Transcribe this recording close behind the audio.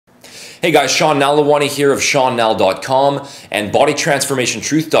Hey guys, Sean Nalawani here of SeanNal.com and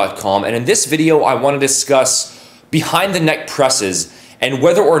BodyTransformationTruth.com, and in this video I want to discuss behind the neck presses and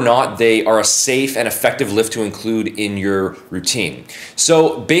whether or not they are a safe and effective lift to include in your routine.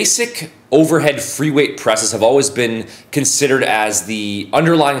 So basic overhead free weight presses have always been considered as the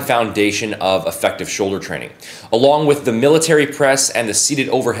underlying foundation of effective shoulder training. Along with the military press and the seated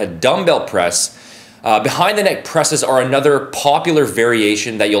overhead dumbbell press, behind the neck presses are another popular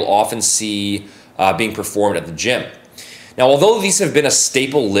variation that you'll often see being performed at the gym. Now, although these have been a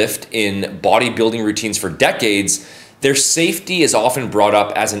staple lift in bodybuilding routines for decades, their safety is often brought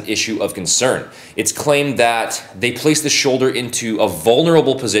up as an issue of concern. It's claimed that they place the shoulder into a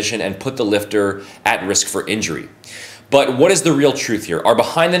vulnerable position and put the lifter at risk for injury. But what is the real truth here? Are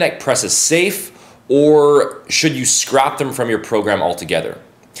behind the neck presses safe, or should you scrap them from your program altogether?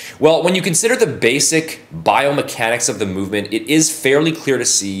 Well, when you consider the basic biomechanics of the movement, it is fairly clear to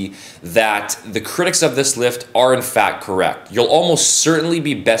see that the critics of this lift are in fact correct. You'll almost certainly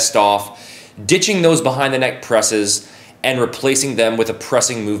be best off ditching those behind the neck presses and replacing them with a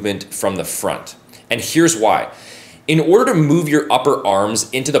pressing movement from the front. And here's why. In order to move your upper arms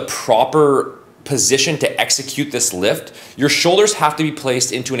into the proper position to execute this lift, your shoulders have to be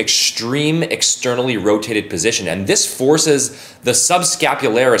placed into an extreme externally rotated position. And this forces the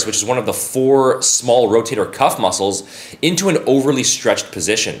subscapularis, which is one of the 4 small rotator cuff muscles, into an overly stretched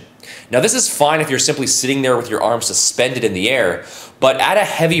position. Now, this is fine if you're simply sitting there with your arms suspended in the air, but add a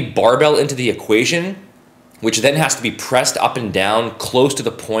heavy barbell into the equation, which then has to be pressed up and down close to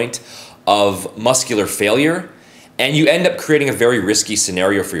the point of muscular failure, and you end up creating a very risky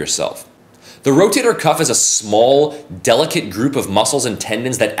scenario for yourself. The rotator cuff is a small, delicate group of muscles and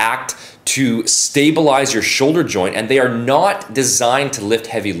tendons that act to stabilize your shoulder joint, and they are not designed to lift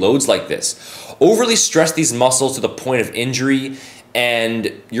heavy loads like this. Overly stress these muscles to the point of injury,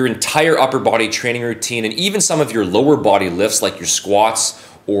 and your entire upper body training routine and even some of your lower body lifts like your squats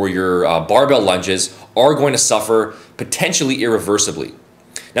or your barbell lunges are going to suffer potentially irreversibly.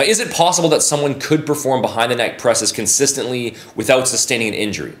 Now, is it possible that someone could perform behind the neck presses consistently without sustaining an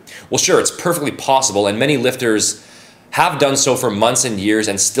injury? Well, sure, it's perfectly possible, and many lifters have done so for months and years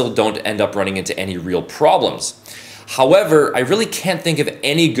and still don't end up running into any real problems. However, I really can't think of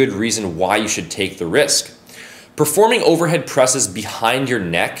any good reason why you should take the risk. Performing overhead presses behind your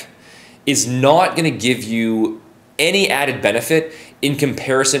neck is not going to give you any added benefit in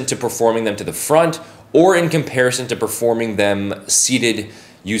comparison to performing them to the front or in comparison to performing them seated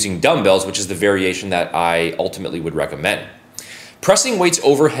using dumbbells, which is the variation that I ultimately would recommend. Pressing weights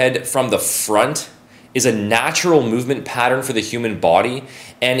overhead from the front is a natural movement pattern for the human body,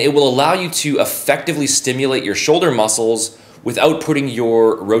 and it will allow you to effectively stimulate your shoulder muscles without putting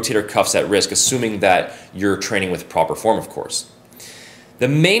your rotator cuffs at risk, assuming that you're training with proper form, of course. The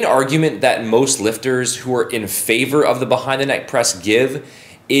main argument that most lifters who are in favor of the behind the neck press give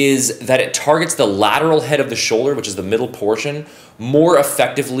is that it targets the lateral head of the shoulder, which is the middle portion, more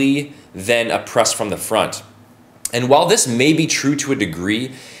effectively than a press from the front. And while this may be true to a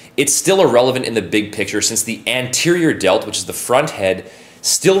degree, it's still irrelevant in the big picture, since the anterior delt, which is the front head,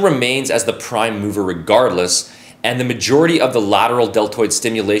 still remains as the prime mover regardless, and the majority of the lateral deltoid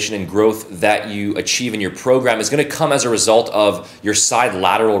stimulation and growth that you achieve in your program is going to come as a result of your side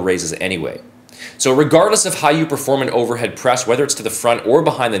lateral raises anyway. So regardless of how you perform an overhead press, whether it's to the front or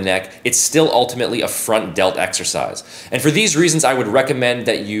behind the neck, it's still ultimately a front delt exercise. And for these reasons, I would recommend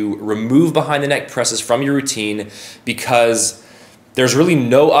that you remove behind the neck presses from your routine, because there's really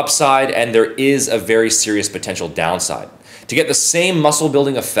no upside and there is a very serious potential downside. To get the same muscle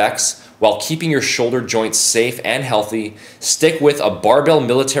building effects while keeping your shoulder joints safe and healthy, stick with a barbell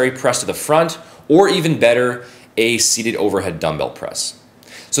military press to the front, or even better, a seated overhead dumbbell press.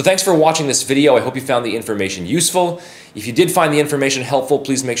 So thanks for watching this video. I hope you found the information useful. If you did find the information helpful,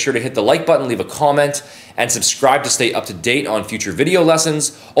 please make sure to hit the like button, leave a comment, and subscribe to stay up to date on future video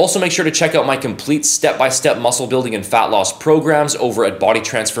lessons. Also, make sure to check out my complete step-by-step muscle building and fat loss programs over at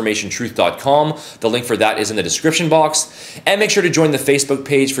BodyTransformationTruth.com. The link for that is in the description box. And make sure to join the Facebook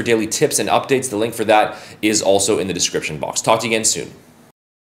page for daily tips and updates. The link for that is also in the description box. Talk to you again soon.